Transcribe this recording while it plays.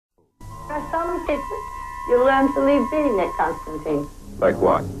Press on, Kitchen. You'll learn to leave beating it, Constantine. Like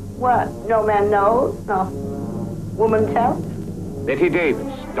what? What? No man knows, no woman tells. Betty Davis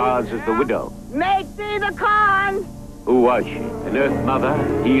stars as the widow. Make thee the corn! Who was she? An earth mother,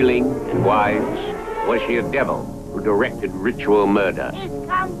 healing and wise? Was she a devil who directed ritual murder? He's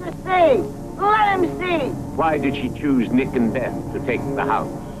come to see. Let him see. Why did she choose Nick and Beth to take the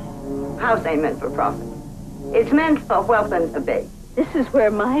house? House ain't meant for profit. It's meant for whelping a baby. This is where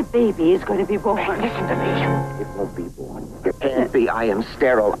my baby is going to be born. Listen to me. It won't be born. It can't be. I am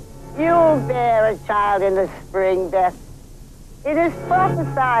sterile. You'll bear a child in the spring, Beth. It is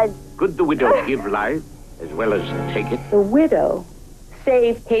prophesied. Could the widow give life as well as take it? The widow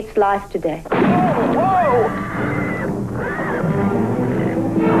saved Kate's life today. Whoa!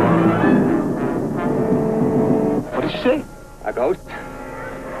 What did you say? A ghost?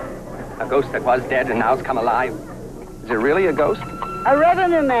 A ghost that was dead and now's come alive. Is it really a ghost? A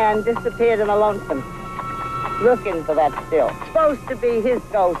revenue man disappeared in a lonesome, looking for that still. Supposed to be his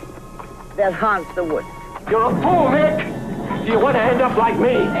ghost that haunts the woods. You're a fool, Nick! Do you want to end up like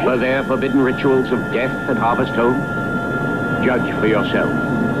me? Were there forbidden rituals of death at Harvest Home? Judge for yourself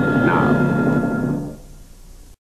now.